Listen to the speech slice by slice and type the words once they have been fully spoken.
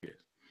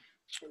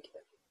Thank you.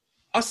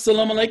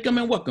 Assalamu alaikum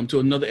and welcome to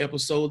another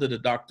episode of the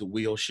Dr.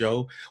 Will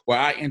Show, where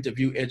I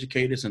interview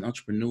educators and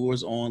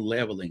entrepreneurs on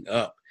leveling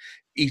up.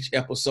 Each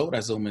episode,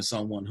 I zoom in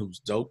someone who's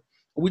dope.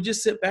 We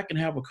just sit back and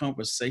have a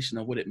conversation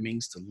on what it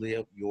means to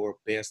live your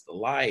best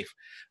life.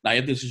 Now,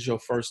 if this is your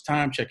first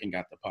time checking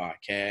out the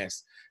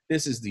podcast,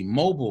 this is the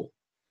Mobile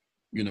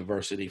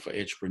University for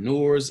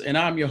Entrepreneurs, and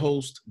I'm your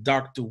host,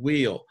 Dr.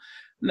 Will.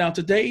 Now,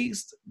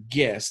 today's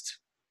guest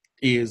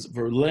is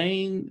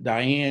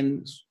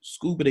Verlaine-Diane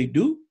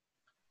Soobroydoo.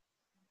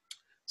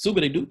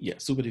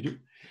 Soobroydoo.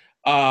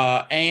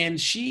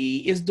 And she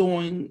is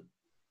doing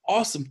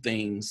awesome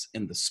things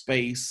in the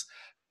space,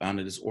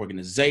 founded this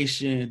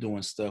organization,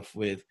 doing stuff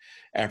with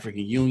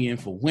African Union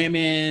for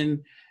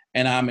Women.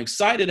 And I'm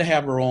excited to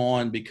have her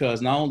on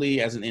because not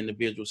only as an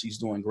individual, she's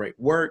doing great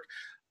work,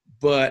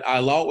 but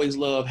I'll always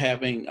love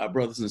having our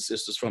brothers and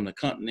sisters from the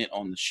continent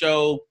on the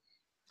show.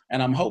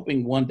 And I'm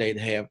hoping one day to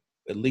have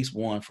at least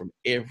one from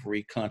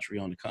every country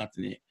on the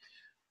continent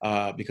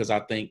because I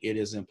think it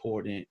is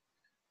important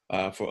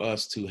for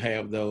us to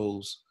have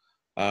those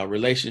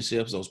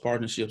relationships, those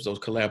partnerships, those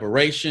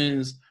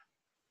collaborations,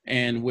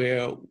 and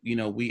where,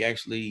 we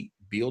actually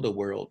build a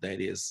world that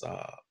is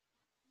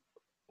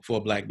for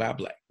Black by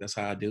Black. That's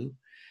how I do.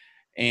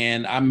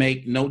 And I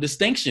make no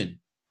distinction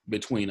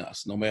between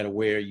us, no matter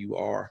where you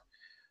are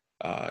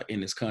in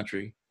this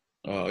country,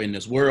 in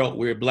this world.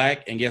 We're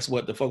Black. And guess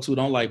what? The folks who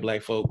don't like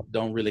Black folk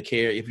don't really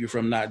care if you're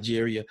from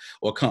Nigeria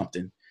or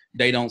Compton.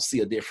 They don't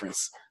see a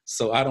difference.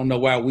 So I don't know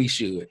why we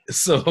should.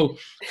 So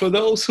for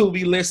those who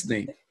be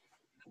listening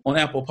on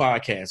Apple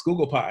Podcasts,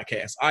 Google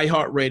Podcasts,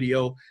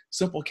 iHeartRadio,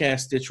 Simplecast,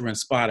 Stitcher, and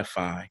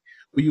Spotify,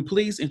 will you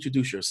please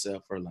introduce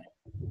yourself, Verlaine?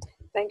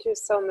 Thank you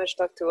so much,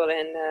 Dr. Will,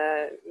 and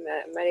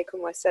Malaikum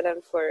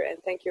wassalam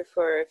and thank you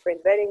for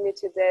inviting me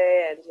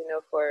today, and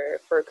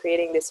for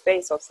creating this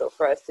space also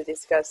for us to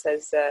discuss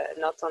as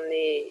not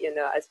only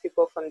as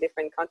people from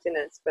different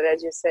continents, but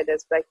as you said,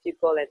 as Black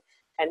people,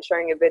 and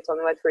sharing a bit on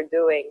what we're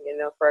doing,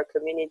 for our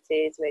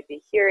communities,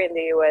 maybe here in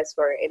the US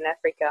or in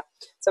Africa.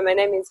 So my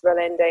name is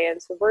Verlaine-Diane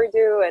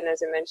Soobroydoo, and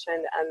as I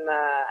mentioned,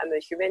 I'm a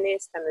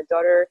humanist, I'm a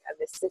daughter, I'm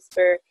a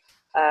sister,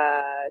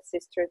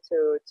 sister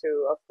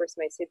to of course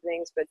my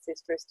siblings, but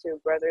sisters to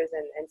brothers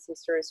and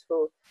sisters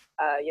who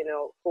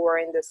who are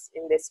in this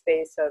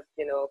space of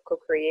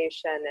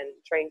co-creation and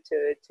trying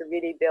to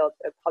really build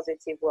a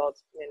positive world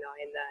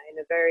in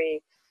a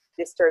very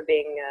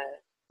disturbing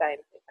time,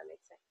 if that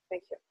makes sense.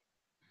 Thank you.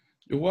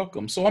 You're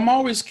welcome. So I'm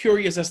always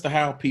curious as to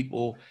how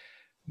people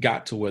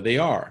got to where they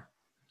are.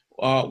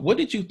 What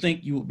did you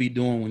think you would be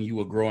doing when you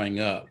were growing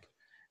up?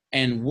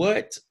 And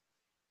what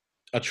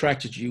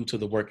attracted you to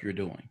the work you're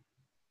doing?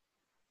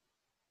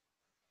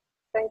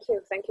 Thank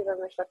you. Thank you very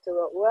much, Dr.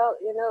 Will. Well,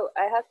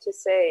 I have to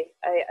say,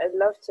 I'd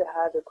love to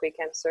have a quick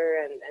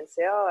answer and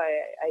say, oh,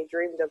 I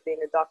dreamed of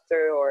being a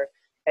doctor, or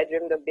I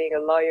dreamed of being a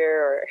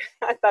lawyer, or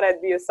I thought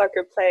I'd be a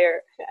soccer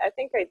player. I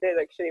think I did,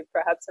 actually,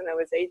 perhaps when I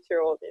was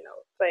 8-year-old,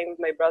 playing with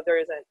my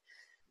brothers and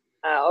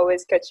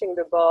always catching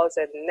the balls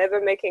and never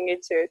making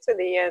it to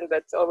the end,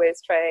 but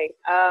always trying.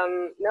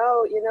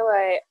 No,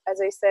 as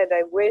I said,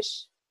 I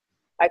wish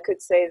I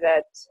could say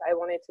that I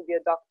wanted to be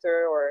a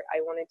doctor or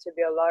I wanted to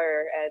be a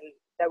lawyer, and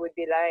that would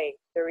be lying.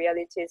 The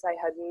reality is I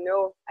had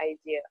no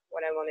idea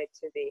what I wanted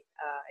to be.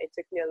 It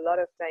took me a lot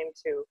of time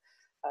to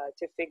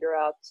figure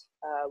out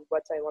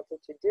what I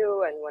wanted to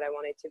do and what I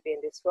wanted to be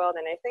in this world.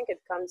 And I think it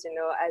comes,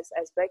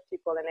 as Black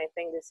people, and I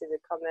think this is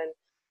a common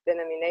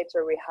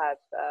denominator we have,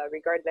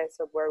 regardless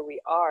of where we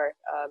are.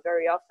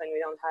 Very often we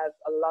don't have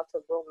a lot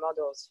of role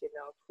models,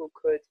 who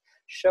could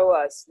show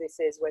us this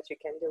is what you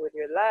can do with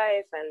your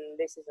life, and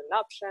this is an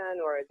option,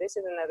 or this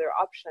is another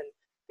option.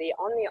 The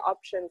only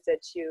options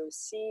that you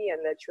see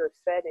and that you're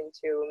fed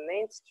into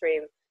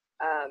mainstream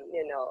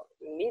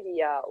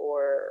media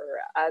or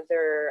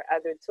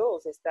other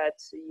tools is that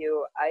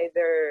you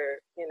either,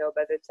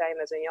 by the time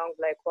as a young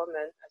Black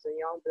woman, as a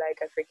young Black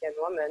African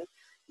woman,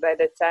 by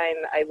the time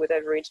I would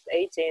have reached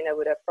 18, I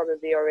would have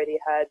probably already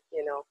had,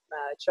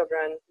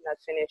 children, not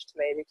finished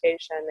my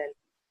education,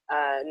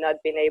 and not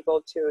been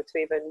able to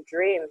even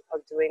dream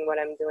of doing what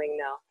I'm doing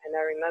now. And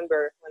I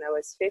remember when I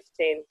was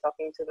 15,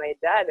 talking to my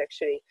dad,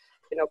 actually,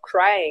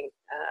 crying,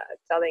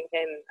 telling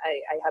him,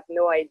 I have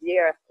no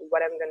idea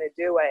what I'm going to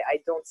do. I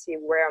don't see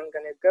where I'm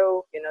going to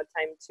go,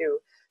 time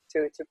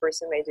to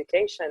pursue my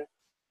education.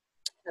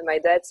 And my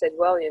dad said,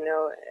 well,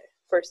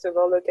 first of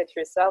all, look at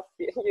yourself.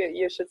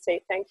 You should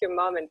say thank you,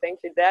 Mom, and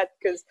thank you, Dad,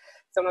 because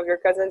some of your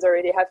cousins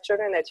already have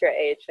children at your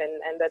age,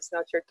 and that's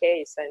not your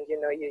case. And,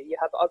 you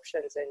have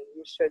options, and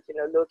you should,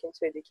 look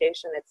into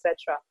education,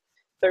 etc.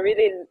 So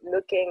really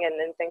looking and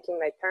then thanking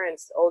my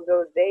parents,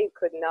 although they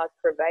could not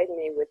provide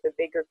me with the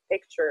bigger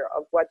picture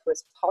of what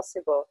was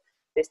possible,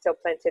 they still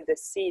planted the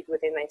seed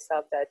within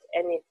myself that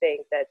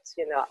anything that,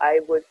 I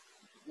would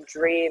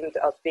dreamed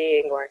of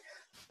being or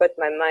put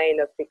my mind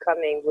of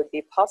becoming would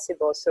be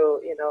possible.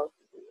 So,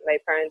 my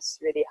parents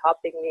really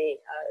helping me,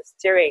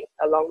 steering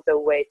along the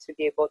way to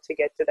be able to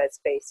get to that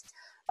space.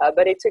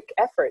 But it took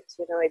effort,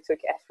 it took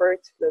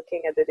effort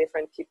looking at the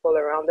different people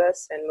around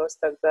us, and most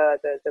of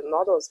the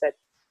models that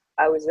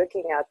I was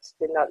looking at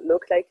did not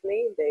look like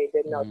me. They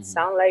did not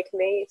sound like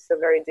me. So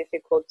very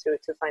difficult to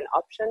find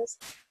options.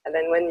 And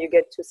then when you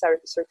get to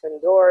certain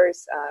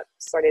doors,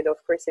 started, of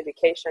course,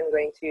 education,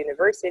 going to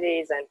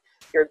universities, and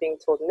you're being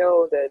told,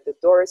 no, the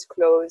door is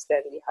closed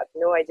and you have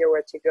no idea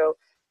where to go.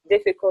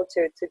 Difficult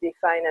to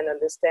define and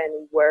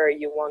understand where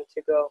you want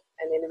to go.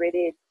 And it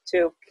really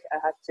took, I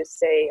have to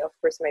say, of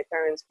course, my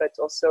parents, but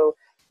also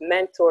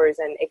mentors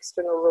and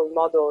external role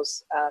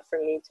models for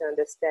me to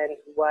understand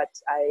what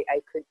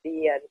I could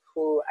be and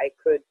who I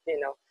could,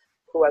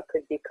 who I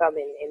could become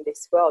in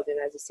this world,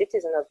 as a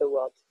citizen of the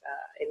world,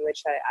 in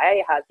which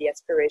I had the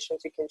aspiration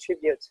to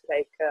contribute,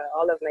 like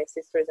all of my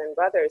sisters and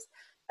brothers.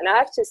 And I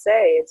have to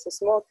say, it's a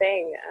small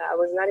thing. I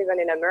was not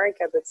even in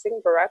America, but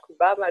seeing Barack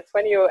Obama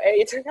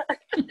 2008,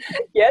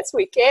 yes,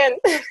 we can.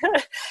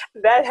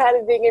 That had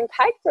a big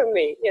impact on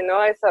me.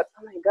 I thought,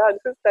 oh my God,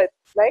 who's that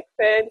black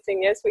man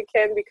saying, yes, we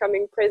can,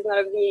 becoming president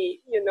of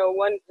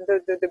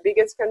the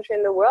biggest country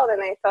in the world.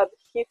 And I thought,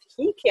 if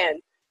he can,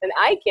 then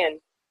I can.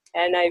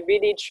 And I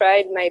really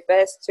tried my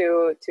best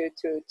to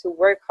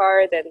work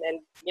hard and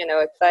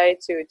apply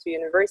to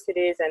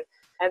universities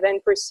and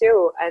then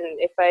pursue. And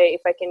if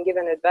I can give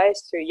an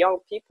advice to young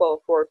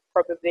people who are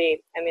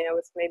probably, I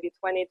was maybe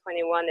 20,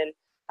 21 and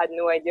had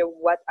no idea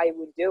what I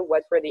would do,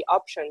 what were the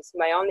options.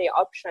 My only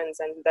options,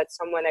 and that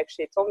someone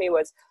actually told me,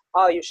 was,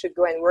 oh, you should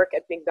go and work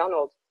at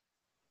McDonald's.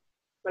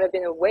 It would have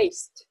been a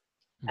waste.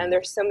 And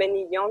there's so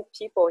many young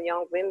people,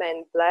 young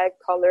women, black,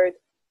 colored,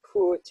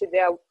 who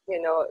today are,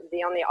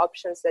 the only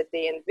options that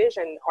they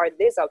envision are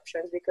these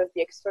options, because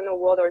the external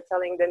world are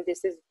telling them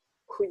this is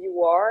who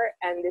you are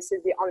and this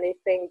is the only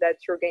thing that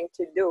you're going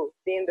to do,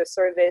 be in the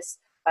service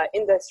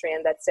industry,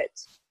 and that's it.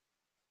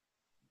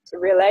 So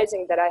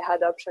realizing that I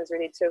had options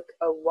really took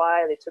a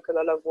while. It took a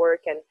lot of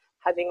work, and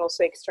having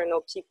also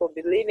external people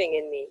believing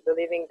in me,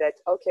 believing that,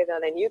 okay,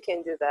 then you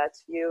can do that.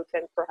 You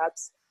can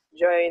perhaps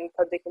join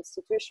public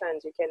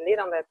institutions, you can lead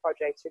on that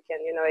project, you can,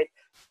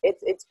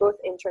 it's both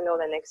internal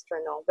and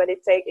external. But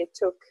it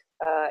took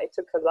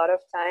a lot of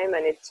time,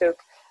 and it took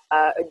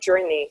a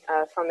journey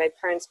from my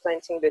parents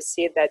planting the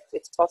seed that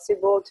it's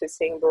possible, to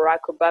seeing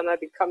Barack Obama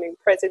becoming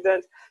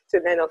president, to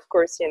then, of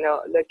course,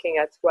 looking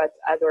at what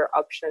other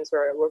options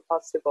were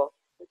possible.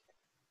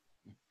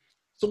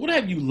 So what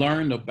have you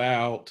learned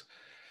about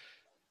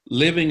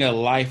living a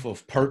life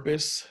of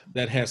purpose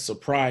that has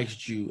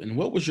surprised you? And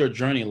what was your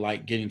journey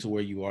like getting to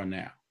where you are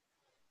now?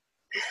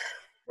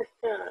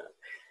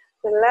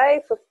 The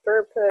life of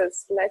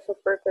purpose, I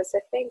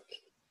think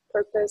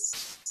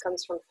purpose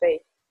comes from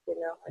faith.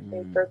 I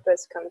think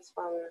purpose comes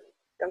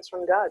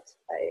from God.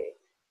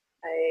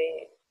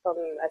 From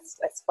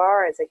as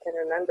far as I can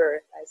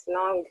remember, I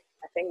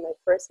think my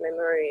first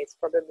memory is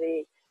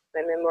probably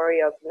my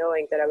memory of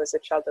knowing that I was a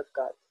child of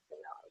God.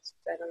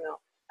 I don't know.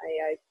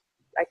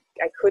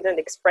 I couldn't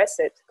express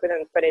it,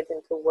 couldn't put it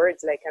into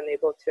words like I'm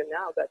able to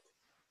now, but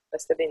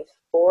must have been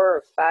 4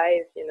 or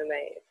 5,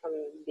 from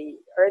the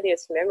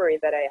earliest memory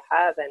that I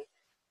have, and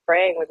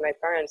praying with my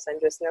parents and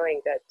just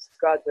knowing that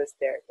God was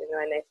there,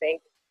 and I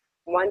think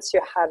once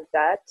you have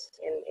that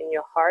in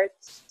your heart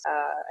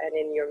and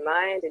in your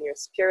mind, in your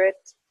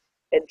spirit,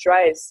 it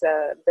drives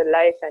the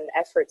life and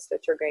efforts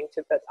that you're going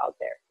to put out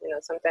there.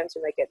 Sometimes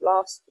you might get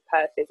lost, the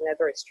path is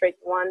never a straight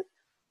one,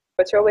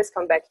 but you always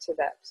come back to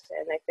that.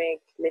 And I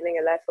think living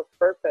a life of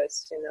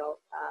purpose,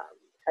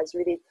 has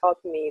really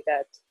taught me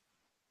that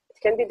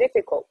it can be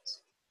difficult.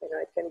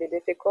 It can be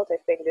difficult. I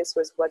think this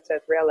was what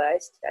I've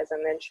realized, as I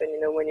mentioned,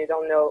 when you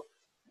don't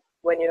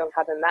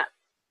have a map,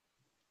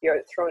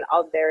 you're thrown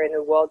out there in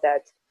a world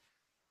that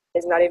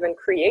is not even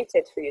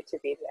created for you to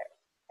be there.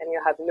 And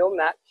you have no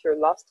map, you're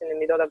lost in the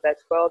middle of that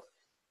world,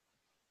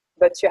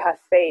 but you have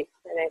faith.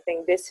 And I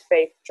think this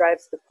faith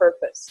drives the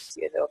purpose.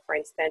 For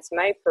instance,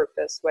 my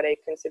purpose, what I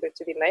consider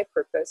to be my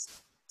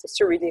purpose, is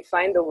to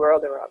redefine the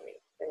world around me,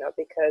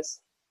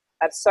 because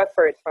I've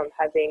suffered from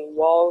having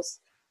walls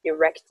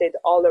erected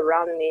all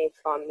around me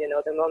from,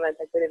 the moment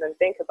I could even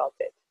think about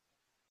it.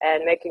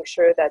 And making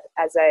sure that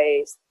as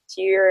I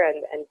steer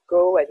and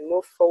go and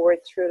move forward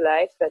through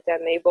life, that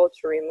I'm able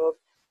to remove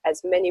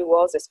as many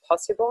walls as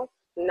possible,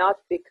 not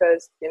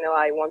because,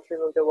 I want to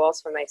remove the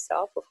walls for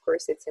myself. Of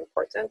course, it's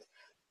important,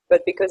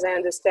 but because I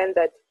understand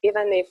that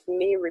even if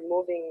me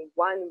removing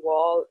one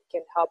wall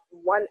can help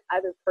one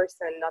other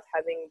person not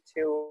having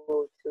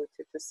to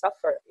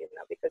suffer,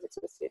 because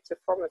it's a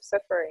form of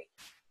suffering,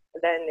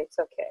 then it's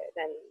okay.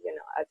 Then,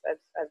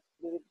 I've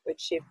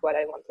achieved what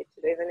I wanted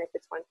to do, even if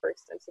it's one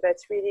person. So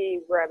that's really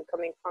where I'm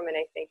coming from. And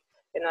I think,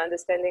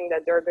 understanding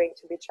that there are going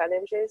to be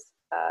challenges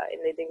in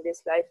living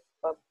this life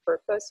of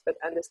purpose, but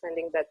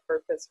understanding that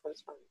purpose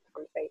comes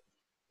from faith.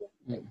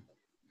 Yeah.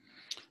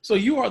 So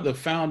you are the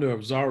founder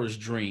of Zara's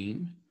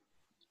Dream.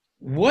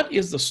 What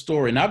is the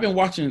story? And I've been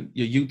watching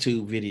your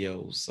YouTube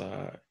videos,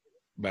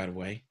 by the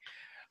way.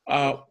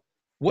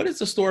 What is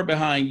the story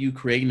behind you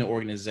creating the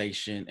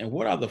organization, and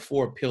what are the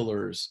 4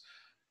 pillars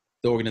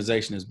the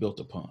organization is built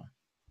upon?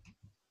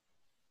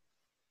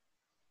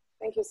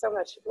 Thank you so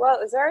much.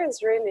 Well,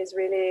 Zara's dream is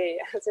really,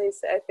 as I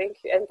said, thank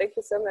you. And thank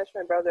you so much,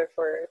 my brother,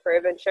 for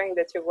even sharing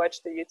that you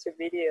watched the YouTube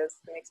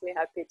videos. It makes me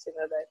happy to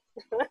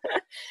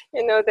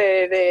know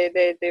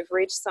that, they've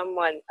reached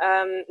someone.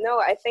 No,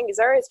 I think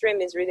Zara's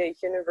dream is really a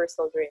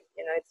universal dream.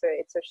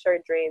 It's a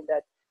shared dream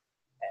that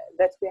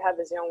we have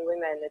as young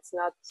women. It's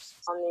not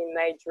only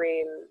my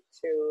dream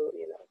to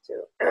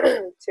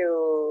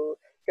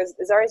because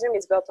Zara's dream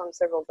is built on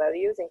several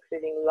values,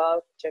 including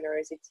love,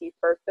 generosity,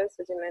 purpose,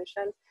 as you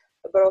mentioned,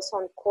 but also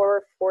on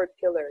core 4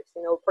 pillars.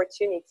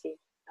 Opportunity.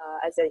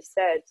 As I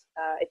said,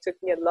 it took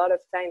me a lot of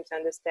time to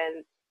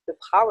understand the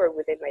power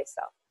within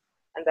myself,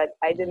 and that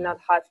I did not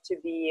have to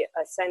be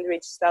a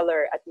sandwich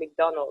seller at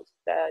McDonald's,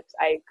 that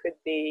I could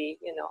be,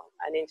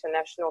 an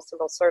international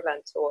civil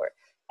servant or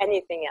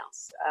anything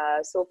else.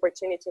 So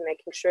opportunity,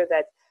 making sure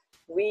that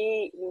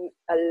we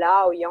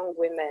allow young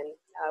women,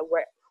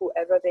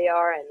 whoever they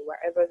are and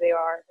wherever they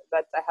are,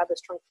 but I have a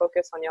strong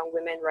focus on young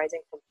women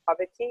rising from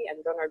poverty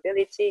and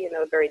vulnerability,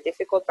 very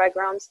difficult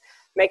backgrounds,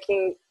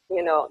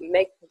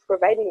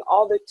 providing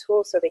all the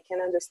tools so they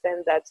can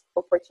understand that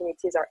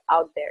opportunities are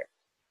out there,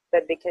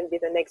 that they can be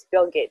the next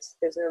Bill Gates.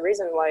 There's no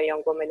reason why a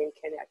young woman in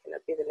Kenya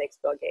cannot be the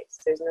next Bill Gates.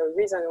 There's no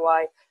reason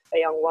why a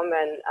young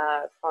woman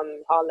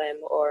from Harlem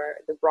or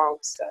the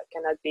Bronx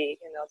cannot be,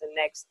 the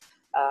next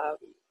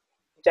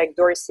Jack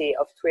Dorsey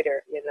of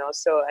Twitter,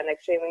 So, and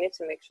actually we need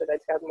to make sure that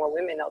we have more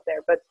women out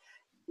there, but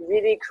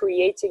really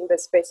creating the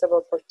space of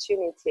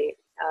opportunity.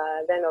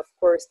 Then, of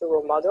course, the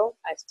role model.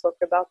 I spoke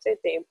about it,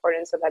 the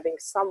importance of having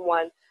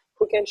someone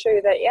who can show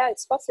you that, yeah,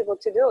 it's possible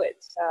to do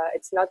it.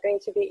 It's not going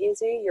to be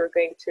easy. You're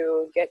going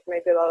to get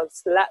maybe a lot of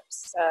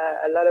slaps,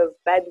 a lot of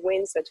bad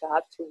winds that you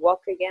have to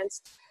walk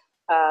against.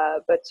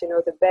 But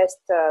the best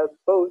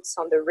boats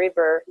on the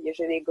river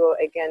usually go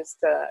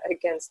against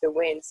the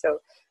wind.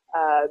 So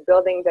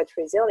building that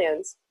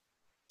resilience,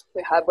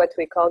 we have what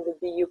we call the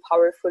BU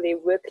Powerfully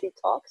weekly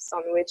talks,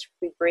 on which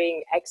we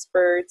bring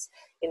experts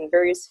in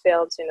various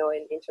fields, in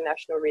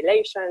international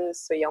relations,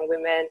 so young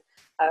women,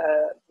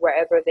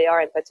 wherever they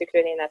are, and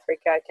particularly in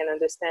Africa, can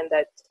understand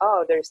that,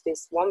 oh, there's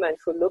this woman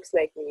who looks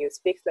like me, who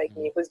speaks like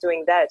me, who's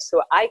doing that,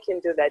 so I can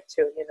do that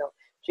too.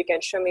 She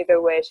can show me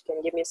the way, she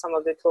can give me some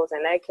of the tools,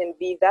 and I can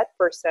be that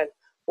person,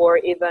 or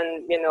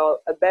even,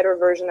 a better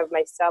version of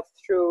myself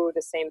through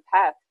the same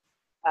path.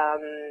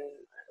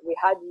 We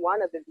had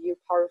one of the View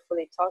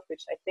Powerfully talk,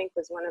 which I think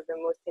was one of the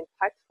most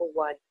impactful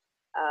one,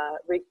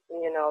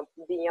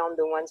 beyond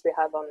the ones we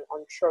have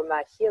on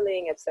trauma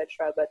healing,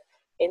 etc. But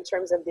in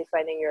terms of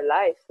defining your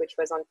life, which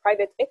was on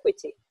private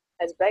equity.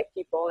 As Black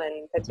people,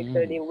 and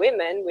particularly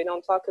women, we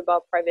don't talk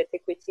about private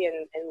equity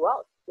and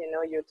wealth.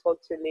 You're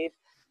told to live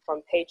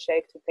from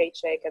paycheck to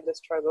paycheck and the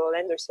struggle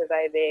and the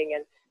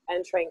surviving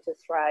and trying to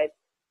thrive.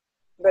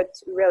 But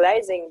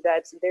realizing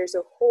that there's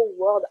a whole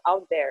world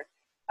out there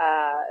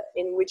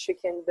in which you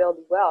can build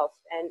wealth,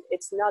 and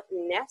it's not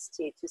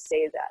nasty to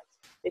say that.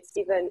 It's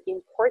even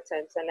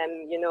important. And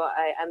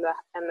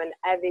I'm an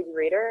avid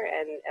reader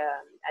and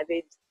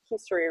avid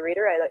history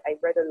reader. I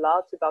read a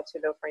lot about,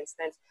 for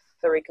instance,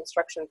 the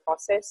Reconstruction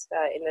process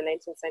in the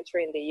 19th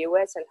century in the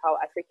U.S. and how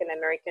African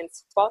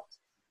Americans fought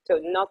to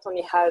not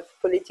only have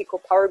political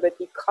power but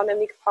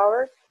economic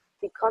power.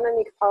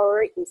 Economic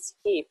power is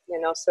key,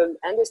 so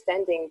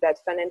understanding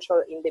that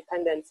financial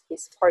independence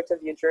is part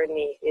of your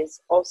journey is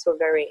also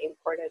very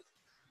important.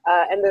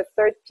 And the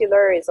third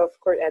pillar is, of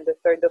course,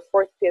 the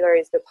fourth pillar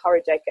is the power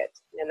jacket.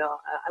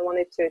 I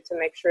wanted to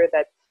make sure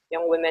that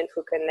young women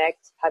who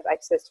connect have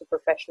access to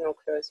professional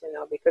clothes,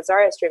 because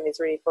our stream is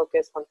really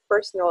focused on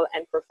personal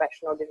and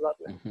professional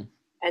development.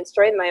 And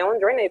starting my own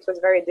journey, it was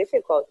very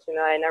difficult, and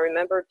I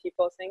remember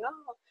people saying,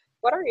 oh,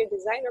 what are your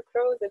designer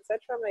clothes, etc.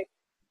 I'm like,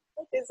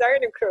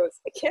 designer clothes.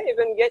 I can't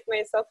even get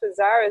myself a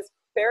Zara's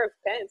pair of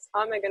pants.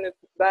 How am I going to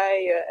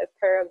buy a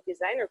pair of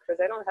designer clothes?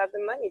 I don't have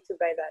the money to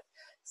buy that.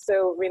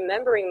 So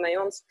remembering my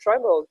own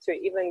struggle to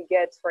even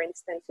get, for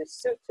instance, a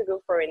suit to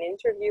go for an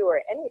interview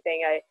or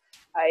anything,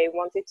 I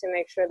wanted to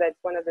make sure that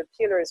one of the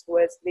pillars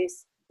was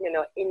this,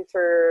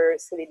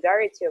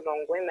 inter-solidarity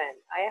among women.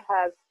 I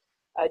have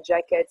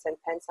jackets and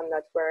pants I'm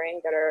not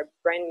wearing that are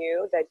brand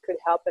new that could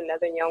help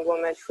another young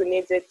woman who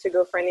needs it to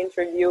go for an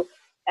interview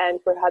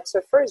and perhaps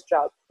her first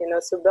job,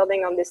 so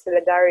building on this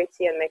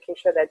solidarity and making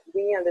sure that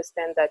we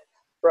understand that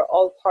we're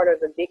all part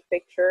of the big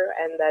picture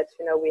and that,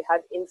 we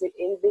have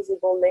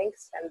invisible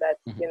links and that,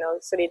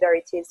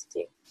 solidarity is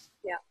key.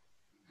 Yeah.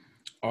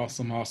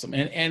 Awesome.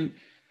 And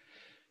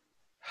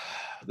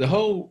the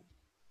whole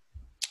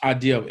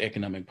idea of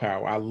economic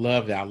power, I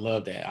love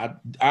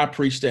that. I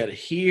preach that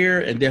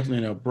here and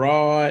definitely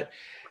abroad.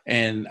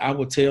 And I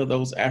will tell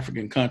those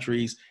African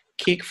countries,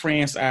 kick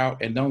France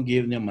out and don't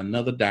give them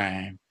another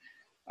dime.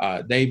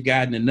 They've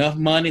gotten enough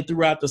money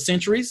throughout the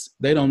centuries.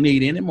 They don't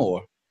need any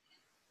more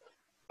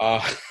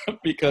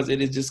because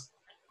it is just,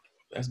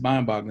 that's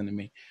mind-boggling to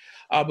me.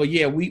 But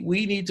yeah,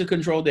 we need to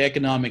control the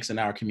economics in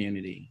our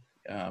community.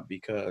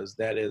 because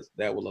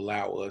that will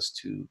allow us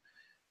to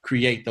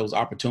create those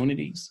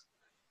opportunities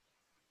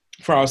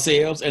for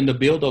ourselves and to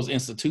build those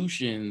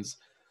institutions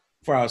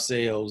for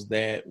ourselves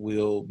that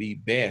will be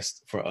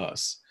best for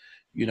us.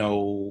 You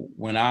know,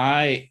 when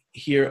I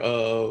hear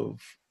of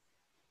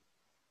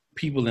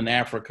people in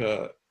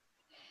Africa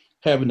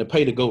having to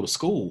pay to go to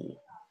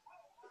school,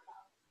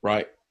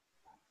 right?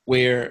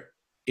 Where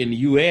in the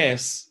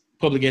US,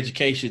 public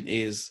education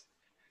it's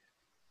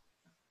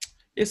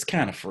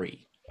kind of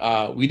free.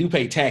 We do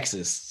pay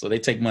taxes, so they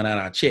take money out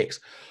of our checks.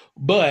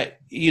 But,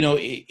 you know,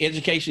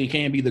 education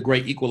can be the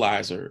great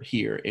equalizer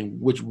here, in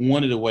which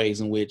one of the ways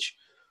in which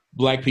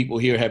Black people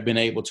here have been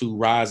able to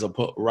rise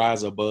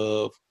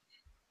above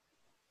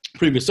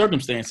previous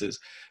circumstances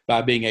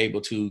by being able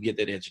to get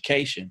that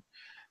education.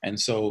 And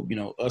so, you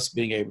know, us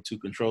being able to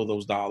control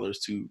those dollars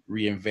to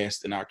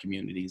reinvest in our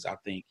communities, I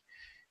think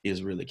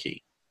is really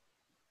key.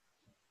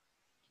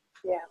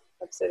 Yeah,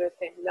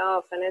 absolutely.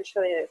 No,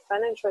 financial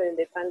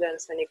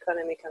independence and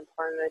economic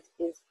empowerment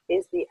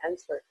is the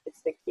answer.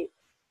 It's the key.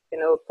 You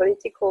know,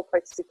 political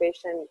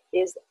participation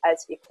is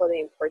as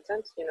equally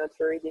important, you know,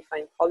 to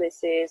redefine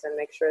policies and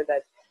make sure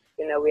that,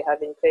 you know, we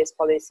have in place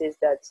policies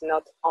that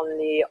not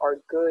only are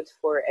good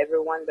for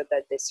everyone, but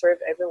that they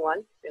serve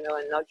everyone, you know,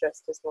 and not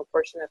just a small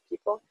portion of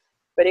people.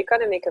 But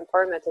economic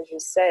empowerment, as you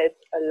said,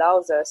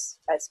 allows us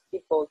as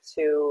people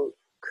to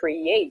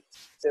create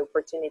the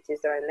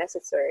opportunities that are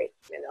necessary.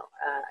 You know,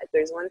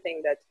 there's one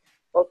thing that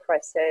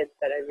Oprah said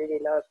that I really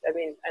loved. I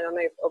mean, I don't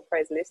know if Oprah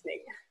is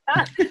listening.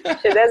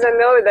 She doesn't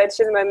know that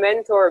she's my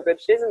mentor,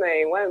 but she's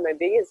one of my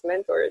biggest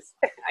mentors.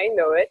 I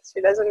know it.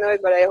 She doesn't know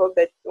it, but I hope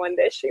that one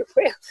day she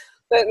will.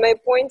 But my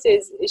point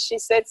is, she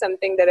said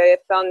something that I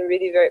found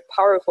really very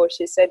powerful.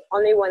 She said,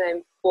 only when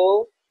I'm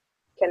full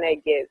can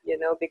I give, you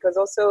know, because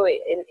also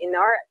in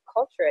our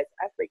culture as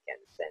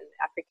Africans and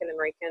African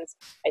Americans,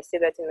 I see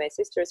that in my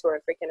sisters who are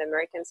African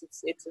Americans,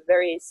 it's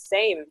very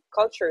same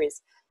culture.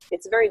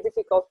 It's very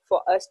difficult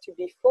for us to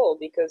be full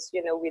because,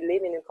 you know, we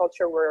live in a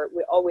culture where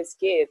we always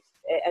give,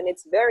 and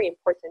it's very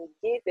important.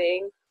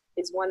 Giving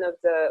is one of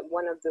the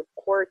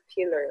core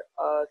pillar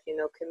of, you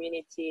know,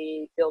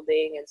 community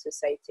building and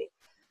society.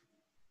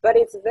 But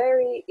it's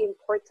very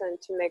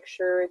important to make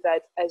sure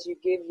that as you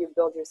give, you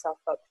build yourself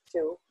up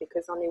too,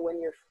 because only when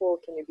you're full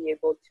can you be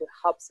able to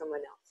help someone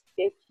else.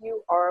 If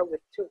you are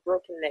with two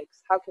broken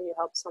legs, how can you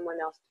help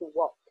someone else to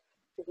walk?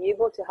 To be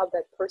able to help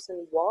that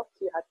person walk,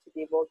 you have to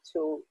be able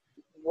to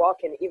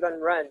walk and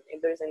even run.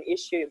 If there's an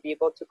issue, be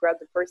able to grab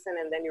the person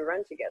and then you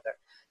run together.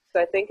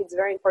 So I think it's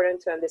very important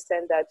to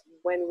understand that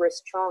when we're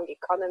strong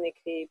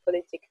economically,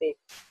 politically,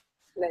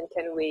 then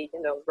can we,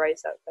 you know,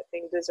 rise up. I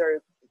think those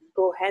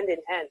go hand in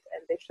hand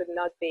and they should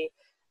not be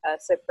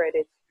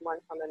separated one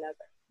from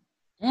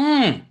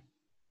another.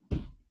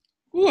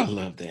 Ooh, I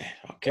love that.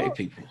 Okay,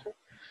 people.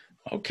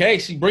 Okay,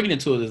 she's bringing it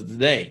to us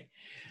today.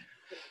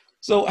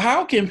 So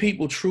how can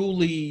people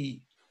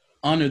truly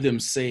honor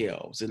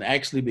themselves and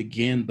actually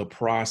begin the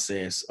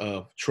process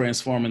of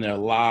transforming their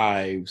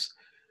lives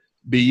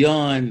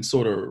beyond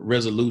sort of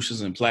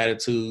resolutions and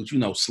platitudes, you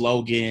know,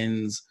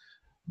 slogans,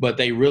 but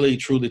they really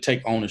truly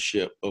take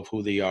ownership of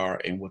who they are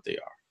and what they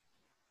are?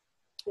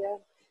 Yeah,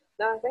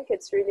 no, I think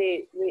it's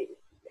really, we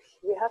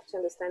have to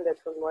understand that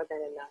we're more than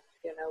enough.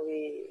 You know,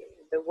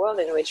 the world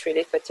in which we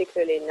live,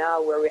 particularly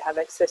now where we have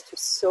access to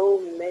so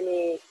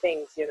many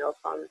things, you know,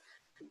 from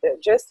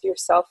just your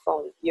cell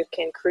phone, you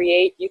can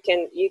create, you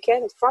can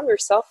from your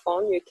cell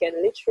phone, you can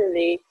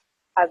literally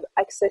have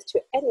access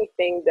to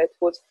anything that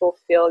would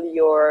fulfill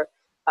your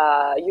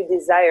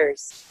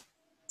desires.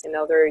 In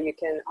other, you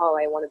can, oh,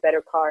 I want a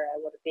better car, I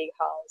want a big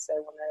house, I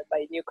want to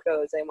buy new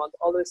clothes, I want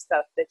all the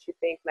stuff that you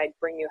think might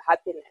bring you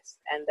happiness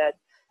and that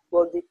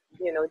will,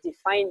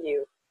 define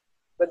you.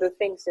 But the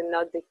things do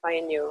not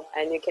define you.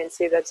 And you can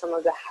see that some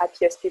of the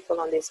happiest people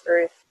on this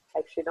earth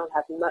actually don't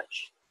have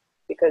much.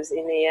 Because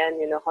in the end,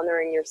 you know,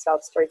 honoring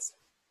yourself starts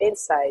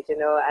inside. You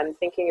know, I'm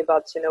thinking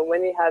about, you know,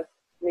 when we have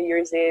New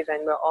Year's Eve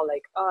and we're all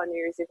like, oh, New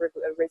Year's Eve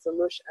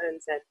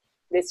resolutions, and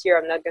this year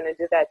I'm not going to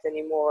do that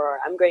anymore, or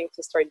I'm going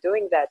to start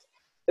doing that.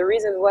 The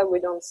reason why we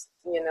don't,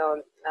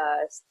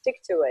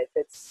 stick to it,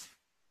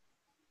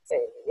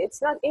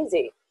 it's not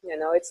easy. You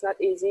know, it's not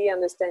easy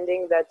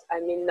understanding that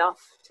I'm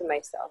enough to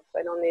myself.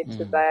 I don't need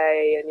to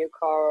buy a new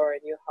car or a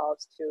new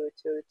house to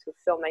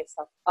fill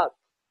myself up.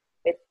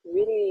 It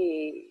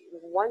really,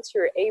 once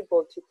you're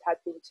able to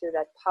tap into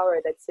that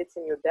power that sits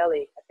in your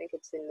belly, I think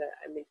it's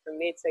for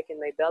me, it's like in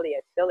my belly,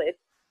 I feel it.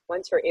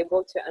 Once you're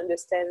able to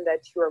understand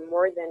that you are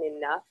more than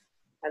enough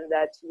and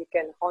that you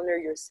can honor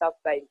yourself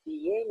by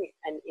being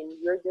and in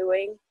your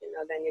doing, you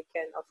know, then you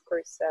can, of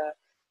course,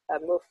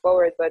 move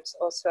forward. But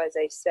also, as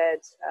I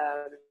said,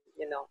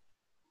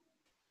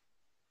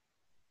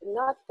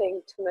 not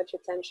paying too much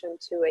attention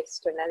to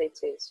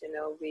externalities. You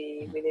know,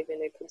 we live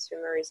in a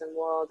consumerism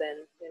world,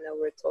 and you know,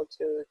 we're told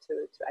to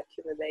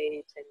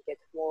accumulate and get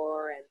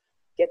more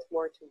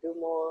to do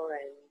more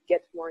and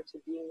get more to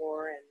be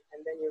more,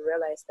 and then you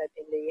realize that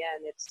in the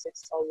end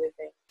it's all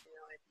within. You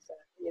know, it's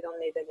you don't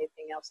need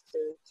anything else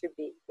to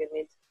be. You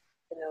need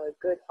a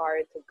good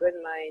heart, a good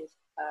mind.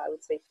 I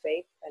would say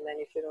faith, and then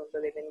if you don't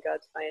believe in God,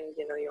 find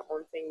your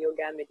own thing,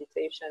 yoga,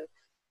 meditation,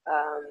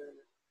 um,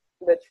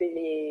 but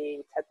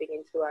really tapping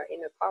into our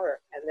inner power.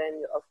 And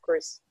then, of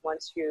course,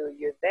 once you're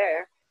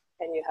there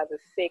and you have a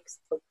fixed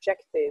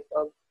objective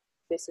of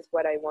this is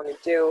what I want to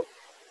do,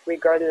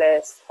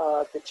 regardless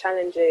of the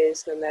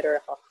challenges, no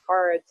matter how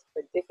hard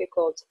or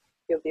difficult,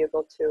 you'll be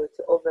able to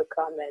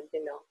overcome and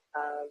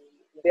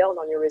build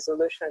on your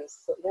resolutions.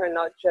 So they're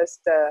not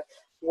just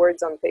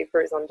words on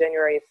papers on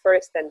January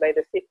 1st, and by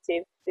the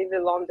 15th, leave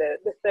alone the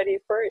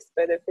 31st,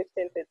 by the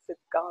 15th, it's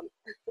gone.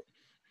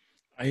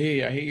 I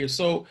hear you.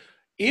 So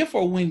if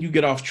or when you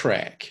get off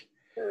track,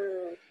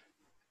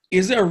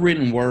 is there a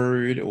written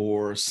word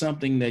or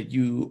something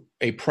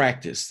a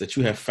practice that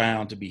you have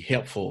found to be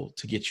helpful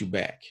to get you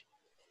back?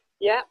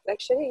 Yeah,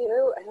 actually,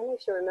 I don't know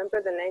if you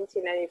remember the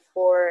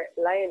 1994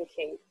 Lion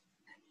King.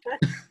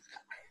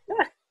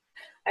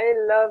 I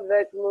love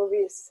that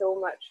movie so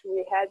much.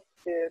 We had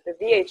the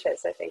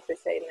VHS, I think to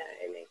say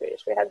in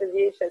English. We had the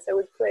VHS. I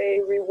would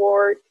play,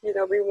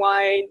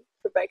 rewind,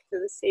 go back to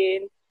the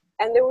scene.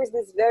 And there was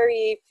this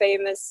very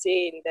famous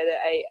scene that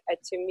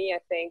to me, I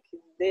think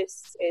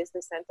this is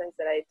the sentence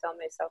that I tell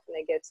myself when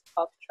I get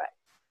off track.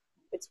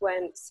 It's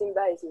when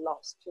Simba is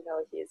lost.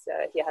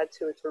 He had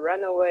to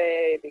run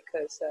away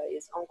because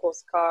his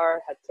uncle's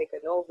car had taken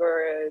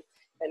over.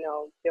 They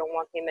don't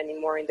want him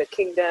anymore in the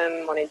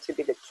kingdom, wanting to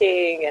be the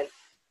king.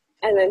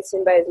 And then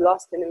Simba is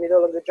lost in the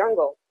middle of the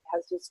jungle. He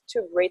has these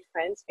two great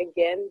friends.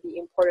 Again, the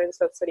importance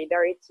of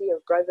solidarity,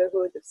 of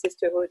brotherhood, of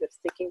sisterhood, of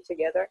sticking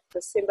together.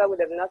 Because Simba would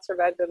have not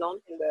survived alone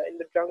in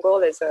the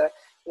jungle as a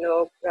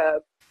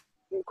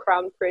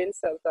crown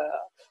prince of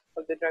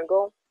the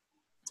jungle.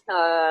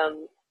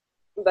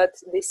 But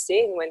this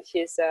scene when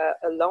he's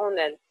alone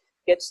and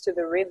gets to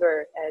the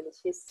river and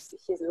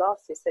he's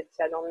lost. He said,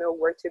 I don't know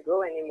where to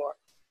go anymore.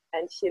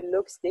 And he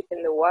looks deep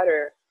in the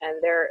water,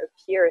 and there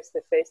appears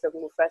the face of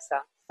Mufasa.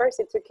 First,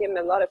 it took him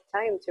a lot of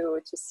time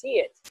to see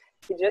it.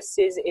 He just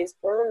sees his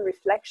own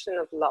reflection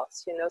of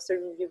loss, so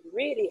you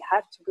really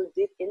have to go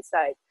deep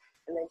inside.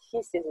 And then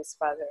he sees his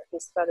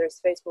father's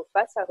face,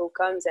 Mufasa, who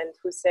comes and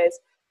who says,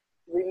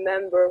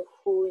 remember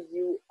who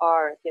you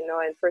are,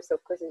 and first,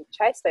 of course, he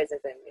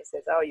chastises him. He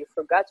says, oh, you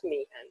forgot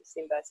me. And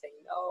Simba saying,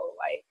 no,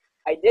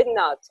 I did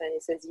not. And he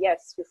says,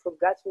 yes, you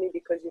forgot me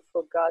because you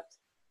forgot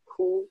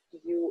who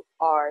you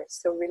are.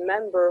 So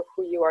remember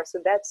who you are. So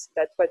that's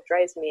what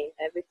drives me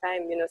every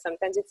time.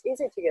 Sometimes it's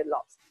easy to get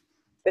lost,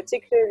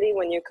 particularly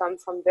when you come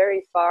from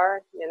very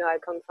far. I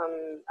come from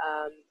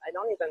I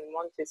don't even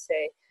want to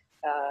say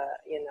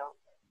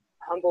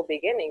humble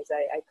beginnings.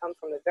 I come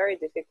from a very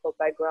difficult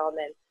background,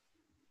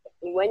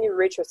 and when you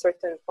reach a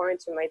certain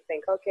point, you might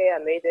think, okay,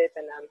 I made it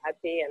and I'm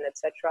happy and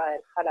etc.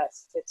 and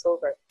khalas, it's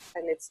over.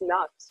 And it's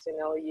not.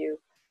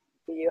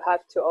 You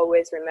have to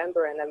always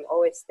remember, and I'm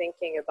always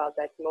thinking about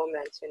that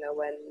moment,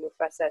 when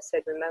Mufasa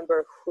said,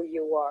 remember who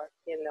you are,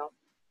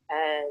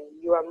 and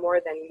you are more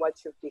than what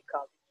you've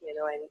become,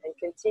 and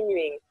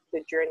continuing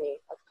the journey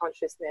of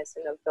consciousness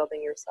and of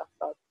building yourself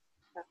up.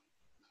 Yeah.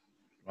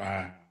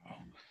 Wow.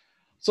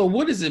 So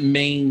what does it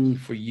mean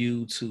for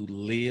you to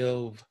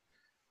live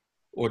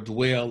or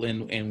dwell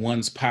in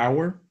one's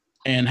power?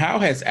 And how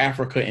has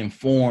Africa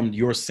informed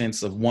your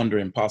sense of wonder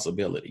and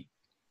possibility?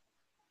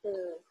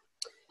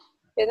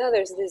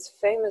 There's this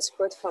famous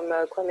quote from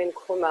Kwame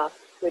Nkrumah,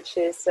 which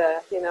is,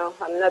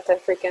 I'm not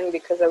African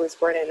because I was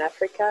born in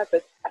Africa,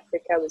 but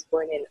Africa was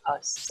born in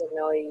us,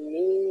 in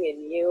me,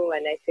 in you.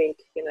 And I think,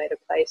 it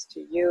applies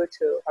to you,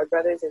 to our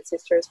brothers and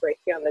sisters right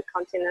here on the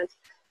continent.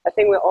 I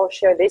think we all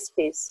share this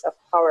piece of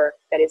power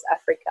that is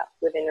Africa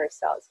within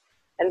ourselves.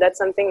 And that's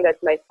something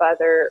that my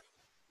father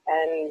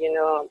and,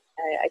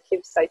 I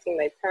keep citing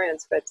my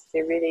parents, but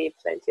they really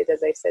planted,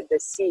 as I said, the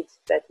seed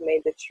that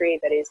made the tree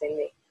that is in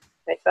me.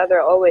 My father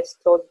always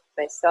told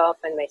myself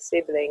and my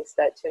siblings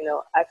that,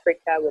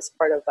 Africa was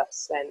part of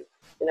us. And,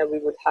 we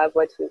would have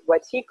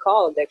what he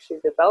called actually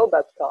the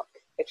Baobab talk.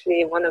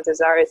 Actually, one of the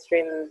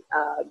Zoroastrian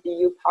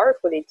BU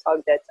Powerfully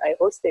talk that I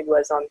hosted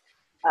was on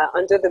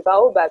Under the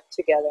Baobab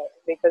Together,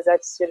 because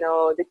that's,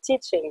 the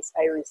teachings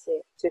I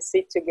received, to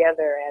sit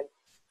together and,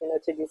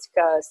 to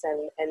discuss.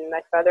 And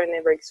my father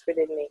never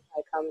excluded me.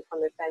 I come from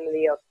a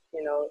family of,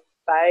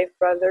 5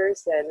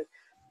 brothers, and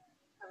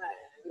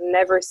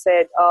never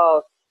said,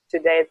 oh,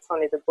 today it's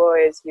only the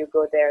boys, you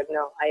go there.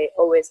 No, I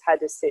always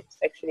had a seat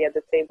actually at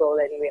the table,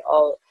 and we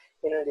all,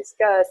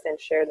 discussed and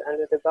shared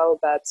under the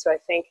baobab. So I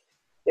think,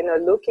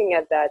 looking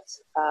at that,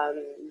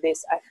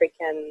 this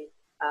African,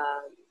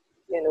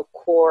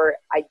 core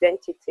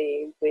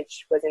identity,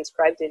 which was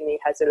inscribed in me,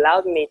 has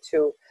allowed me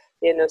to,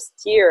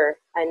 steer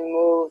and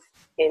move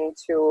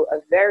into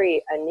a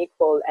very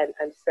unequal and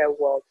unfair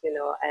world,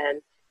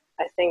 and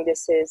I think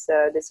this is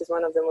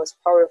one of the most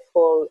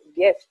powerful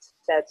gifts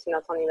that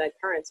not only my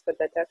parents, but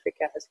that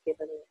Africa has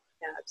given me.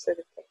 Yeah,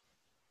 absolutely.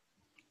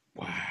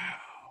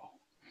 Wow.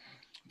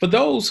 For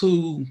those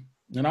who,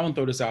 and I want to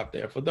throw this out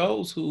there, for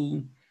those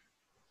who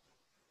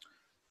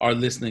are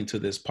listening to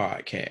this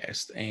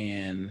podcast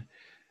and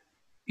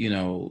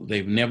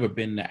they've never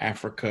been to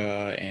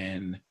Africa,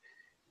 and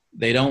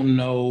they don't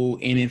know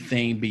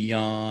anything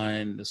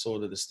beyond the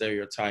sort of the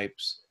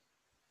stereotypes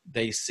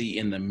they see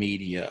in the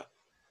media.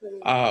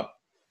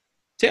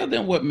 Tell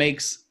them what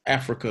makes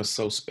Africa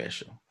so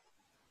special.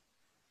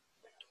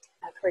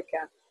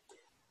 Africa.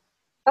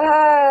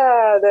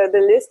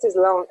 The list is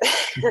long.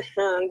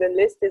 The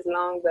list is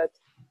long, but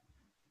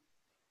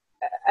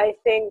I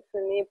think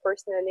for me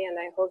personally, and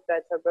I hope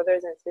that our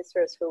brothers and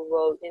sisters who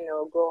will,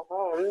 go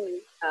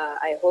home,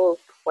 I hope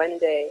one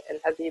day and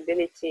have the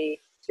ability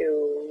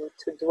to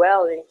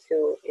dwell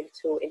into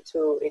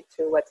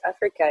what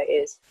Africa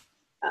is,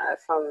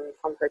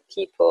 from her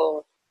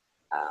people,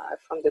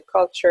 from the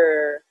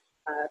culture,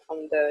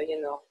 from the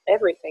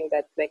everything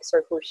that makes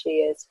her who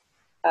she is.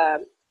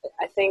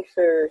 I think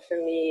for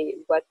me,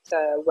 what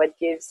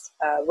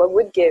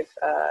would give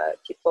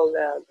people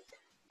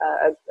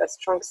a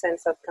strong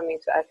sense of coming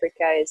to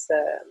Africa is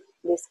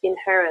this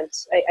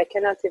inherent, I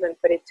cannot even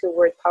put it to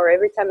word power.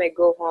 Every time I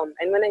go home,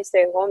 and when I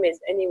say home is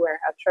anywhere,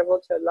 I've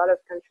traveled to a lot of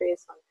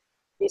countries, from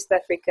East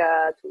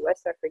Africa to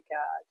West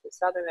Africa to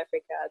Southern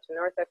Africa to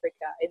North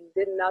Africa. It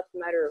did not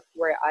matter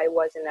where I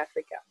was in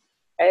Africa.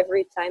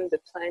 Every time the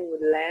plane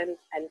would land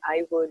and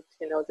I would,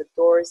 the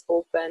doors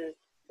open,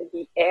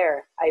 the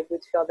air, I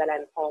would feel that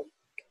I'm home.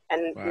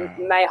 And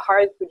my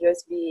heart would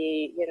just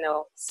be,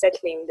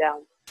 settling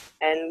down.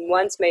 And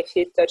once my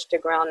feet touch the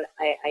ground,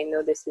 I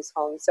know this is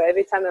home. So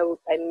every time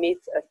I meet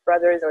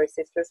brothers or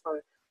sisters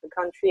from the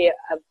country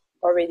I've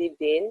already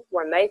been,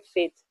 where my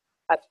feet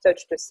have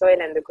touched the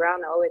soil and the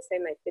ground, I always say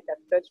my feet have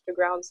touched the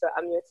ground, so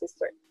I'm your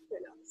sister.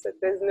 So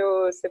there's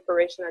no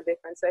separation or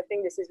difference. So I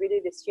think this is really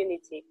this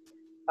unity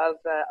of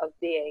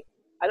being.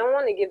 I don't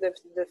want to give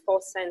the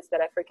false sense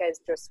that Africa is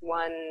just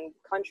one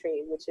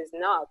country, which is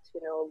not.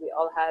 We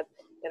all have,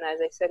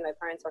 as I said, my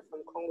parents are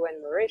from Congo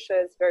and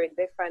Mauritius, very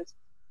different.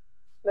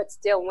 But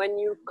still, when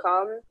you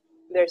come,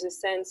 there's a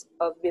sense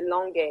of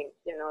belonging,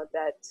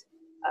 that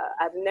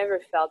I've never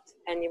felt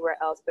anywhere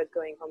else but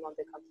going home on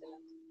the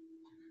continent.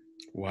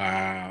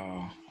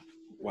 Wow,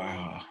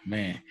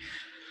 man.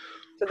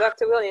 So,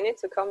 Dr. Will, you need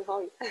to come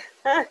home.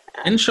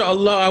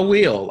 Inshallah, I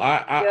will.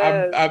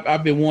 Yes.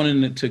 I've been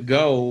wanting it to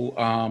go.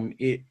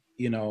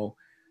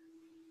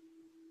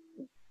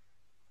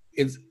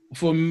 It's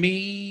for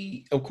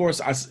me. Of course,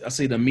 I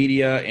see the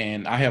media,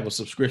 and I have a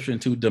subscription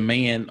to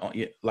Demand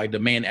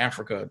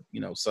Africa.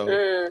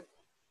 So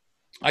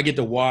I get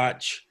to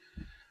watch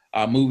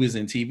movies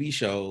and TV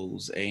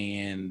shows,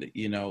 and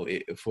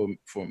for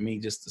me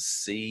just to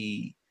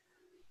see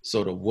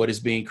sort of what is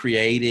being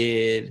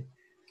created.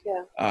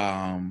 Yeah.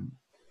 I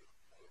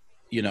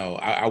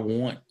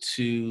want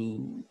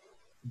to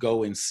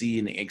go and see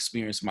and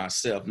experience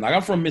myself. Like,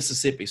 I'm from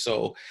Mississippi,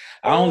 so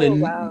I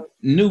only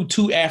knew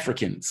 2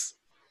 Africans.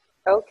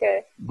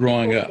 Okay.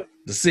 Growing up,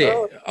 that's it.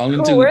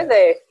 Who were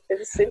they?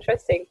 It's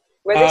interesting.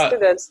 Were they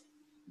students?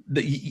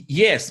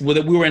 Yes,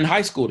 we were in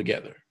high school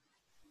together.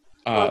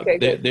 Okay,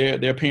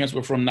 their parents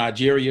were from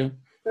Nigeria,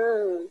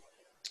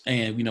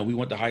 and we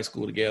went to high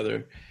school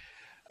together,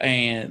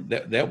 and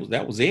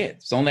that was it.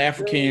 It's only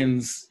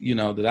Africans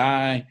that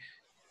I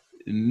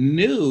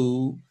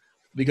knew,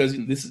 because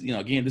this is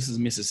this is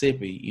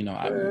Mississippi.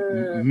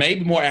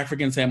 Maybe more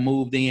Africans have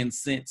moved in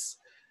since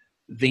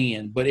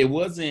then, but it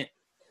wasn't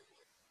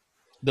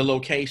the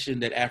location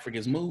that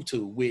Africans moved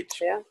to.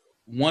 Which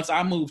once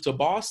I moved to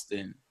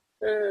Boston,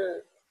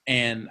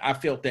 and I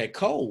felt that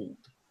cold.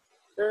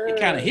 It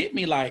kind of hit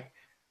me like,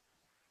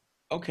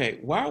 okay,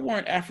 why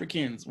were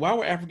Africans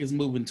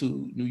moving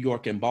to New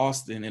York and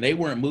Boston, and they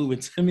weren't moving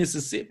to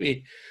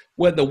Mississippi,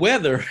 where the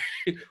weather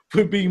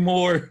would be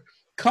more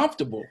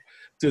comfortable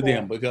to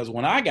them? Because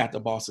when I got to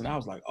Boston, I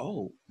was like,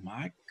 oh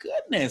my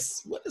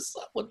goodness, what is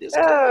up with this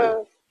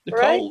cold?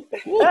 Cold,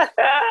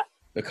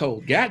 the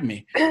cold got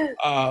me.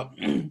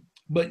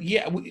 But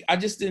yeah, I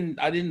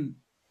didn't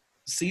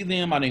see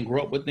them. I didn't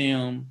grow up with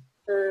them,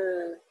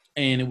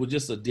 and it was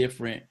just a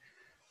different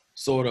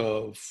sort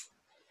of,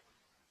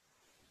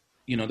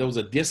 there was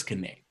a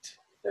disconnect.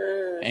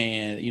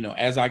 And,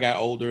 as I got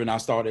older and I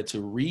started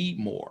to read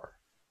more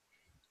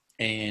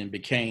and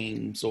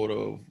became sort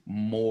of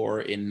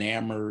more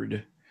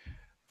enamored,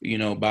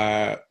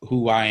 by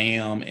who I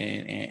am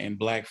and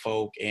Black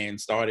folk, and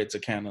started to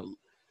kind of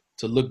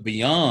to look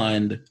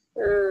beyond,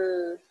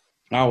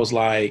 I was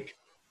like,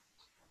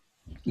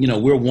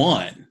 we're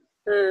one,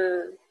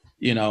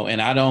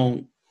 and I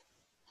don't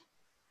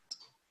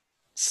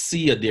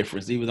see a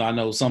difference, even though I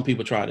know some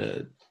people try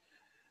to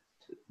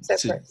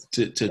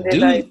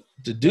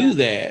do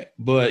that.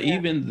 But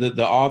even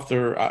the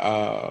author,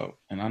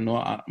 and I know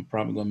I'm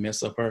probably gonna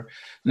mess up her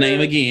name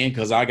again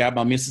because I got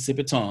my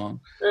Mississippi tongue,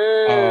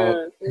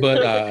 but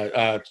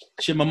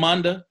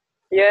Chimamanda,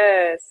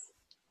 yes,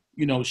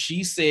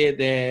 she said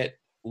that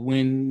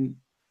when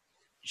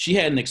she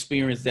had an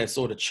experience that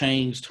sort of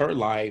changed her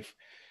life,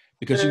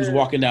 because she was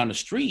walking down the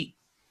street,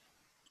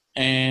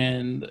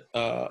 and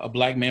a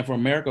Black man from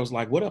America was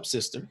like, "What up,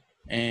 sister?"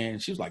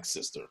 And she was like,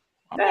 "Sister,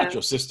 I'm not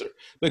your sister,"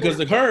 because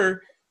to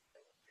her,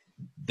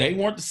 they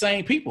weren't the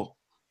same people.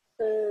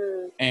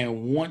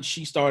 And once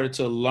she started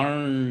to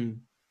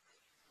learn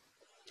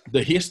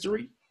the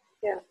history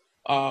Yeah.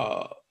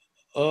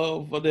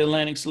 Of the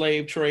Atlantic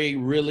slave trade,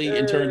 really,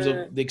 in terms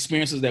of the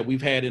experiences that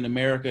we've had in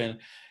America,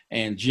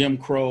 and Jim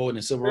Crow and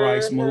the Civil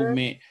Rights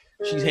movement,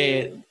 she's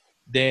had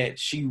that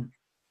she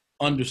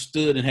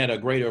understood and had a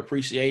greater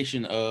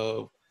appreciation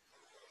of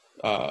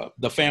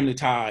the family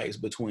ties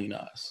between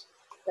us.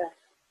 Yeah.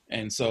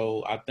 And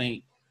so I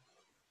think,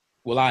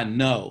 well, I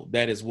know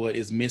that is what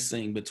is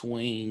missing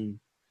between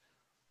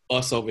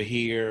us over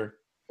here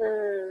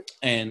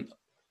and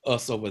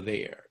us over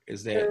there,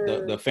 is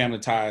that the family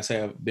ties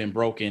have been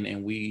broken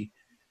and we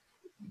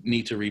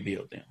need to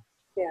rebuild them.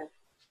 Yeah.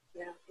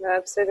 Yeah. No,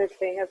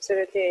 absolutely.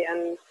 Absolutely.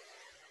 And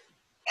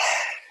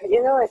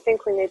you know, I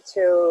think we need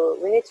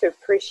to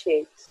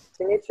appreciate.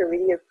 We need to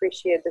really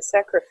appreciate the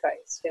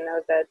sacrifice, you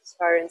know, that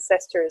our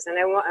ancestors, and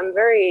I'm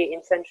very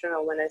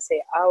intentional when I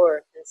say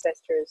our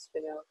ancestors,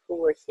 you know, who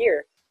were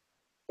here,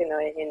 you know,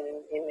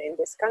 in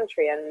this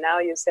country. And now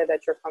you said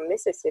that you're from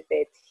Mississippi,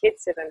 it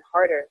hits even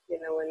harder, you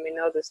know, when we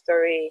know the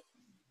story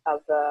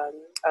of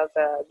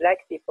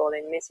Black people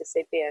in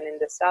Mississippi and in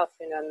the South.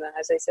 You know, and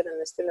as I said, I'm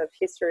a student of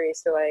history,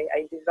 so I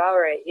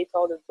eat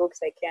all the books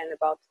I can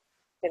about,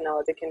 you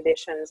know, the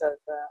conditions of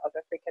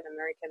African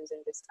Americans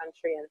in this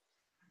country. And,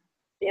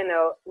 you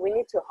know, we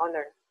need to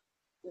honor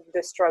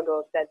the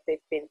struggle that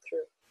they've been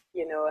through,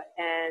 you know,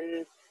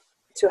 and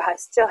to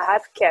still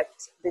have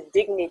kept the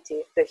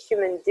dignity, the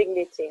human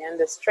dignity and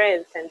the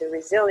strength and the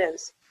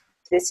resilience,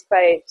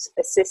 despite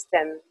a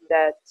system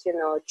that, you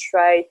know,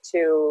 tried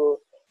to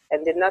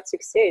and did not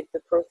succeed. The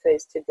proof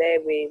is today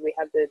we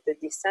have the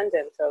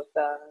descendant of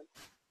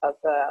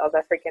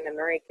African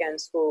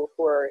Americans who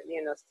are,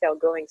 you know, still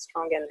going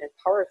strong and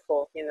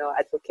powerful, you know,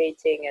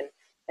 advocating and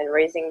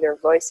raising their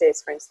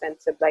voices. For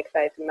instance, the Black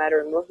Lives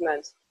Matter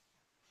movement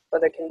for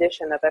the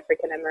condition of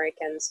African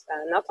Americans,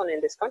 not only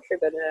in this country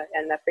but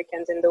and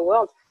Africans in the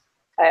world.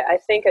 I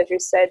think, as you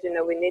said, you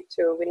know, we need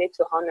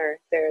to honor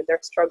their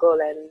struggle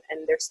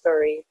and their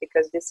story,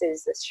 because this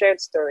is a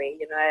shared story.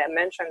 You know, I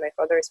mentioned my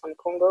father is from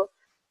Congo.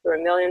 There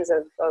were millions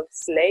of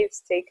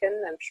slaves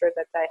taken. I'm sure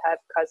that I have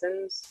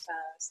cousins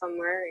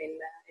somewhere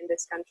in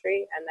this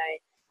country,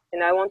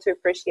 and I want to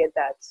appreciate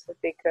that,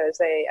 because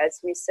as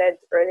we said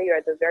earlier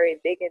at the very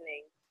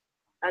beginning,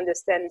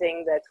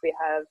 understanding that we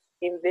have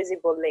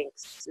invisible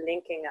links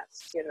linking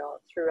us, you know,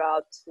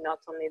 throughout not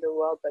only the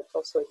world but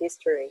also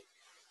history.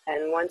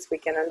 And once we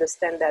can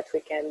understand that, we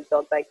can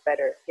build back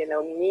better. You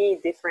know, me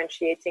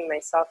differentiating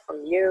myself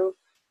from you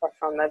or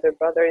from other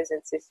brothers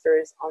and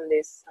sisters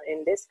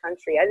in this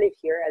country. I live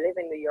here. I live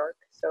in New York,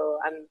 so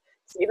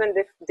it's even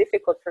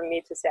difficult for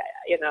me to say,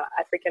 you know,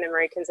 African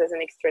Americans as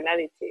an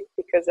externality,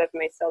 because of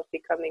myself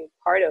becoming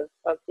part of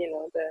you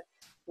know,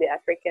 the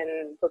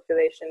African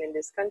population in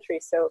this country.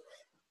 So,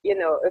 you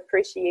know,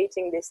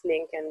 appreciating this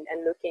link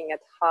and looking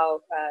at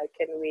how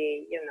can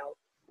we, you know,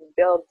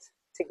 build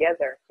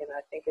together. You know,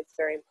 I think it's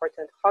very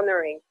important,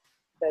 honoring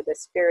the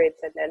spirit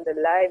and the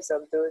lives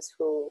of those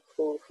who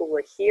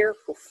were here,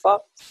 who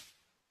fought,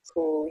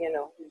 who, you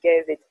know,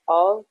 gave it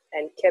all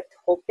and kept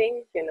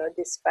hoping, you know,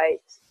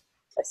 despite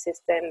a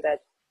system that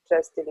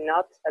just did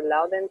not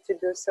allow them to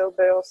do so,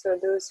 but also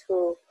those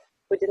who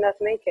did not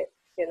make it,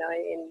 you know,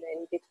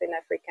 in between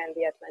Africa and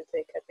the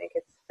Atlantic. I think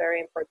it's very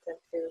important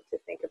to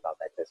think about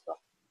that as well.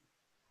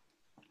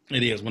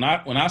 It is. When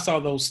I saw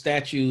those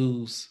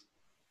statues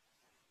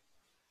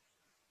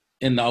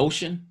in the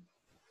ocean,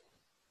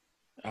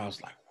 I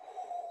was like,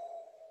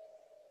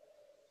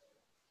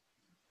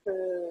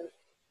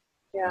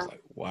 yeah. I was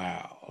like,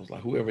 wow. I was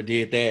like, whoever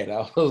did that,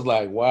 I was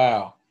like,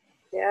 wow.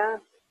 Yeah.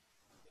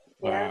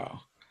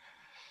 Wow.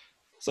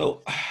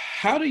 So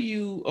how do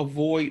you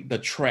avoid the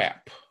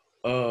trap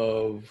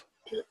of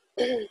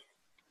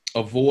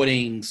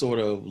avoiding sort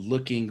of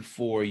looking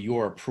for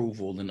your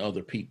approval in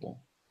other people?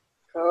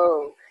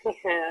 Oh,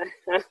 yeah.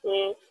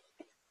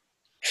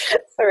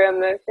 Sorry,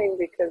 I'm laughing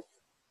because,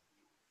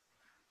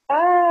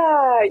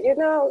 you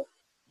know,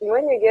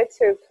 when you get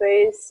to a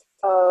place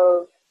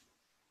of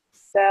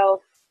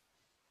self-love,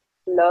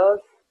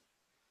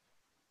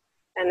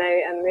 and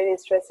I'm really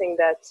stressing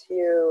that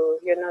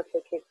you're not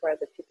looking for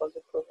other people's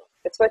approval.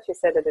 It's what you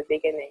said at the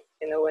beginning,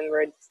 you know, when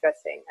we're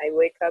discussing. I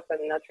wake up,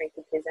 I'm not trying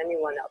to please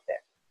anyone out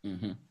there.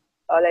 Mm-hmm.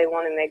 All I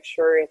want to make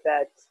sure is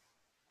that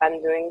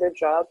I'm doing the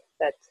job,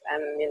 that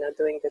I'm, you know,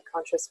 doing the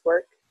conscious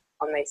work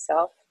on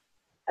myself,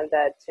 and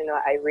that, you know,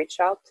 I reach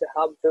out to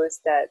help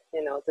those that,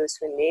 you know, those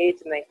who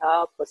need my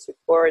help or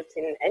support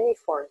in any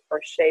form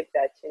or shape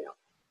that, you know,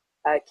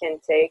 I can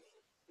take.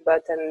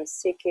 But I'm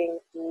seeking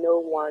no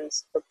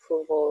one's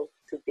approval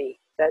to be.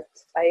 That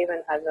I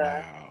even have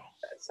a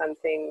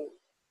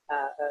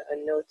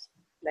note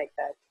like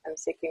that. I'm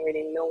seeking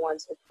really no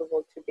one's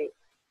approval to be.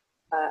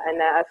 And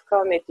I've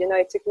come. You know,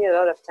 it took me a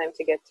lot of time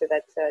to get to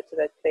that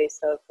place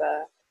of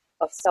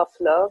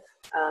self-love.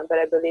 But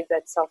I believe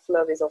that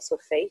self-love is also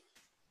faith,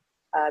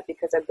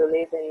 because I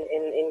believe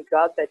in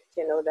God that,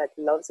 you know, that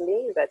loves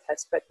me, that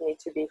has put me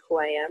to be who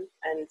I am,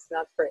 and it's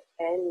not for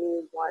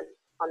anyone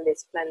on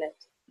this planet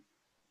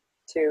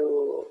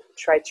to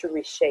try to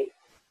reshape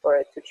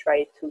or to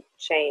try to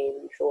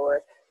change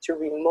or to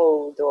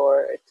remold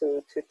or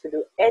to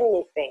do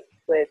anything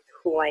with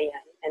who I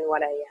am and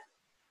what I am.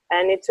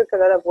 And it took a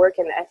lot of work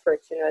and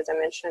effort, as I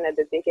mentioned at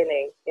the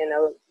beginning,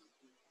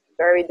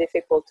 very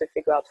difficult to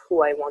figure out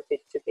who I wanted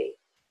to be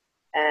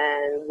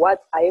and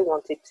what I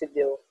wanted to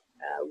do.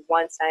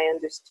 Once I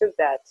understood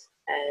that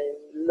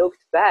and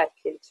looked back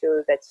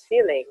into that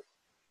feeling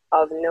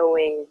of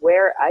knowing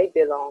where I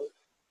belong,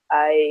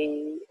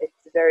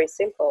 it's very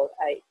simple.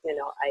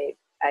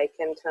 I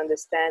came to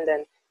understand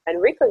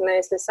and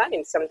recognize the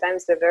signs.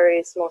 Sometimes the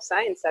very small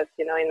signs that,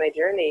 in my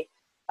journey,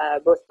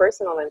 both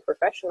personal and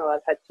professional,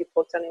 I've had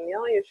people telling me,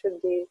 oh, you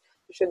should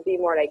be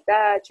more like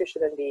that, you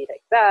shouldn't be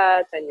like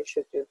that, and you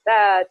should do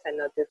that and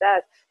not do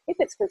that. If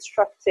it's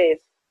constructive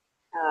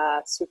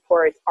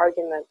support,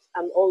 argument,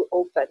 I'm all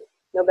open.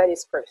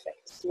 Nobody's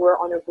perfect. We're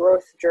on a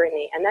growth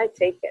journey, and I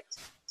take it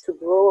to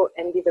grow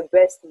and be the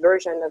best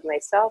version of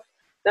myself,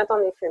 not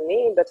only for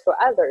me, but for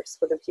others,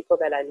 for the people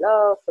that I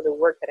love, for the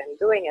work that I'm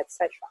doing,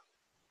 etc.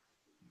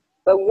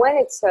 But when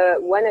it's a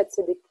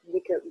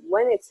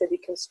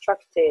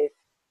deconstructive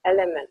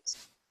element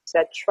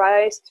that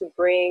tries to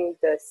bring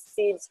the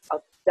seeds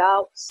of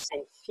doubts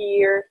and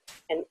fear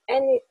and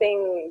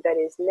anything that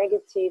is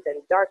negative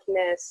and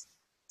darkness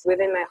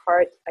within my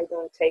heart, I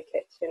don't take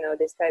it.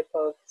 This type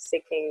of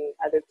seeking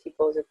other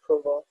people's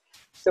approval.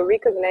 So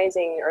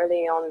recognizing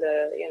early on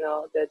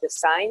the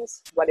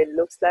signs, what it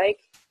looks like,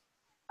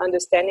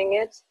 understanding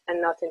it,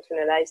 and not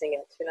internalizing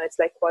it. It's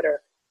like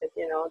water.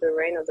 The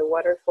rain or the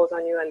water falls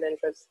on you and then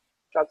just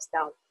drops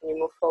down, and you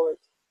move forward.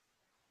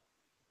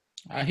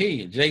 I hear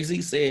you.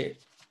 Jay-Z said,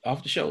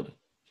 off the shoulder.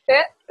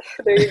 Yeah,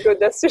 there you go.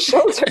 Dust your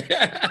shoulder.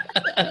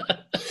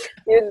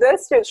 You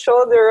dust your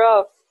shoulder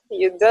off.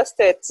 You dust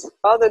it.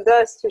 All the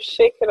dust, you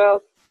shake it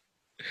off.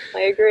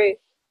 I agree.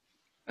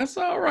 That's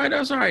all right.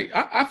 That's all right.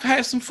 I've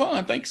had some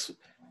fun. Thanks.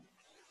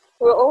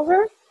 We're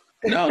over?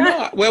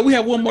 No. Well, we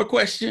have one more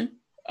question.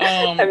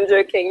 I'm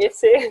joking, you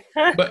see.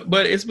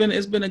 but it's been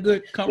a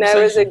good conversation.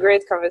 No, it was a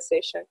great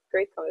conversation.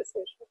 Great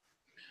conversation.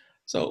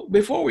 So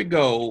before we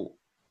go,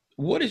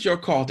 what is your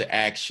call to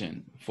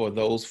action for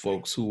those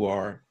folks who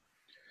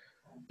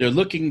they're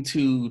looking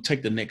to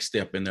take the next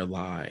step in their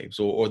lives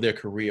or their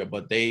career,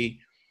 but they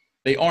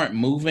aren't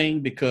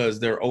moving because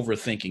they're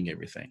overthinking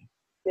everything?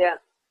 Yeah.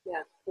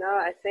 No,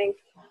 I think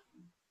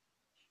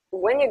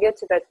when you get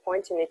to that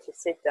point, you need to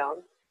sit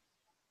down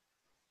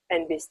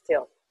and be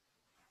still.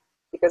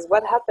 Because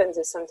what happens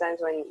is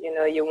sometimes when,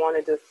 you want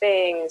to do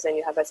things and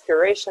you have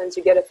aspirations,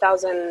 you get a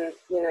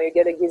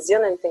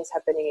gazillion things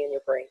happening in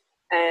your brain.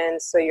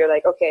 And so you're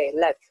like, okay,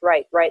 left,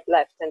 right,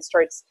 left, and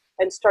start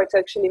to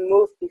actually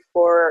move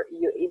before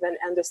you even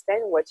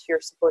understand what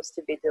you're supposed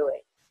to be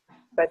doing.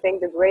 So I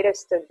think the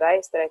greatest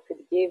advice that I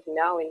could give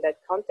now in that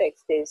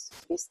context is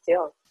be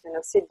still.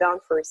 Sit down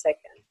for a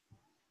second.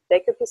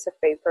 Take a piece of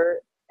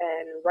paper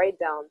and write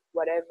down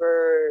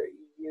whatever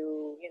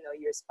you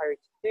aspire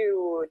to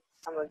do,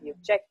 some of the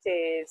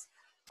objectives,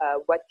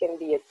 what can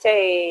be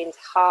attained,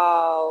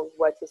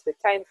 what is the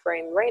time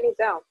frame. Write it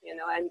down,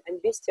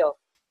 and be still.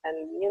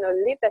 And,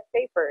 leave that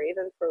paper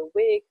even for a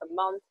week, a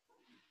month.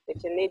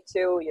 If you need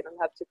to, you don't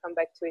have to come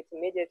back to it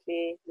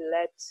immediately.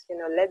 Let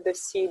the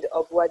seed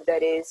of what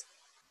that is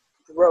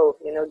grow,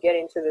 get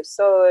into the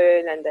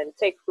soil and then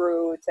take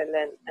root and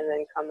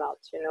then come out,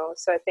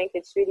 So I think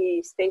it's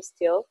really stay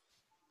still,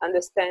 try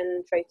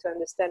to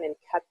understand and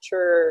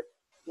capture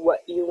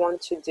what you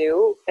want to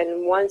do.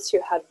 And once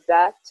you have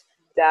that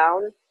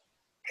down,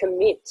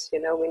 commit.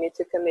 We need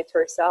to commit to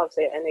ourselves.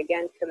 And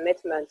again,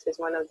 commitment is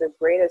one of the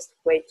greatest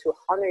way to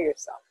honor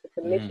yourself. A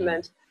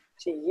commitment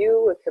to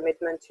you, a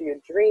commitment to your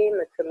dream,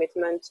 a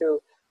commitment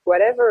to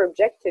whatever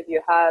objective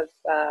you have,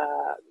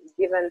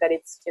 given that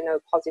it's,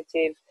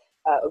 positive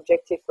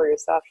objective for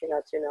yourself. You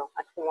don't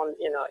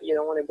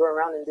want to go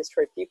around and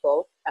destroy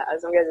people.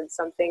 As long as it's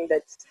something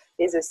that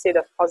is a seed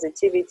of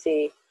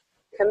positivity,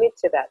 commit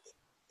to that.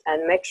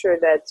 And make sure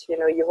that,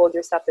 you hold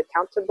yourself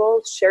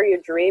accountable, share your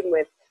dream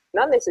with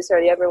not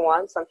necessarily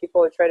everyone. Some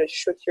people will try to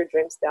shoot your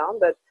dreams down,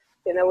 but,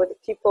 with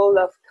people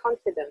of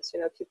confidence,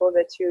 people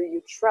that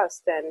you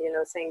trust and,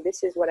 saying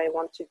this is what I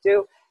want to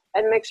do,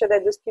 and make sure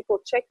that those people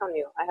check on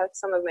you. I have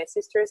some of my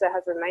sisters, I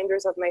have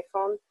reminders of my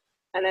phone,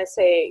 and I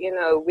say,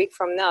 a week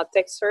from now,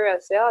 text her, I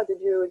say, oh,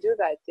 did you do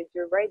that? Did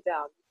you write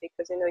down?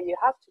 Because, you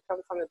have to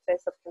come from a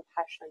place of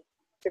compassion.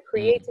 So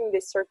creating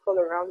this circle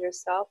around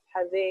yourself,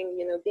 having,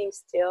 being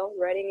still,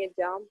 writing it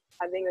down,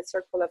 having a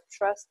circle of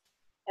trust,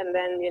 and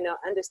then,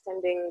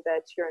 understanding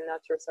that you're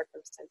not your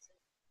circumstances,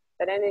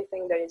 that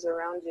anything that is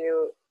around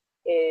you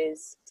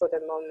is for the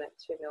moment,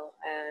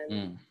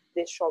 and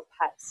this shall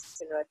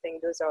pass. I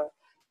think those are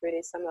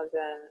really some of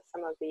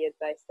the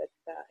advice that,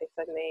 if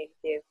I may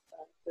give,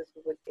 those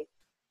would be.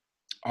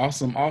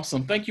 Awesome.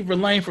 Thank you,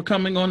 Verlaine, for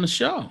coming on the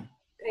show.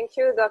 Thank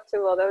you,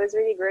 Dr. Will. That was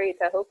really great.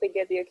 I hope we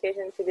get the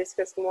occasion to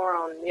discuss more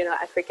on,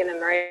 African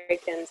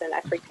Americans and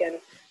African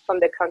from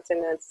the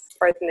continent's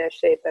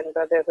partnership and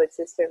brotherhood,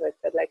 sisterhood.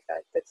 I'd like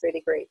that. That's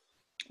really great.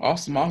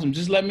 Awesome.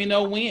 Just let me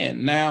know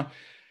when. Now,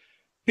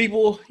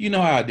 People, you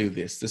know how I do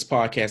this. This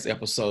podcast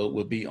episode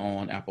will be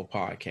on Apple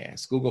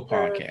Podcasts, Google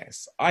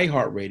Podcasts,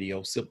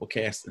 iHeartRadio,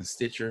 Simplecast, and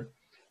Stitcher.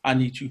 I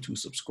need you to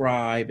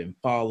subscribe and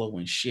follow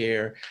and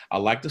share. I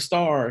like the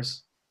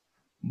stars,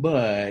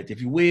 but if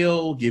you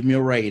will, give me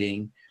a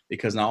rating,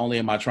 because not only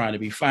am I trying to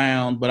be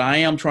found, but I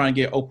am trying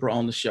to get Oprah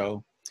on the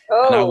show.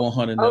 And I want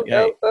her to know,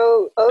 hey,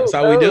 that's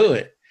how we do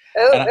it.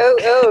 Hey,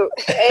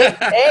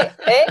 hey,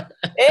 hey,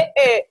 hey,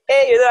 hey,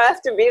 hey, you don't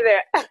have to be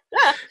there.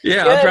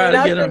 Yeah, I'm trying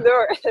to get her. The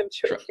door. I'm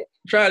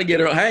try to get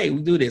her. Hey,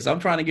 we do this. I'm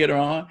trying to get her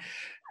on.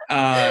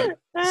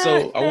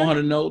 So I want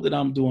her to know that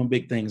I'm doing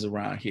big things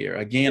around here.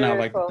 Again, I'd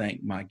like to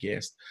thank my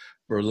guest,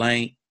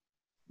 Verlaine-Diane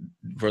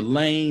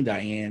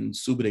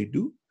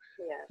Soobroydoo,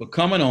 for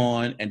coming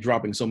on and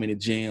dropping so many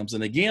gems.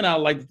 And again, I'd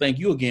like to thank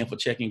you again for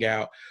checking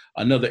out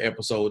another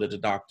episode of the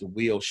Dr.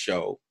 Will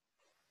Show,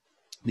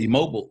 the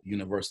Mobile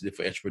University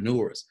for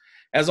Entrepreneurs.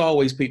 As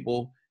always,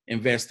 people,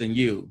 invest in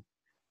you.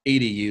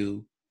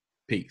 EDU.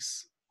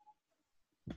 Peace.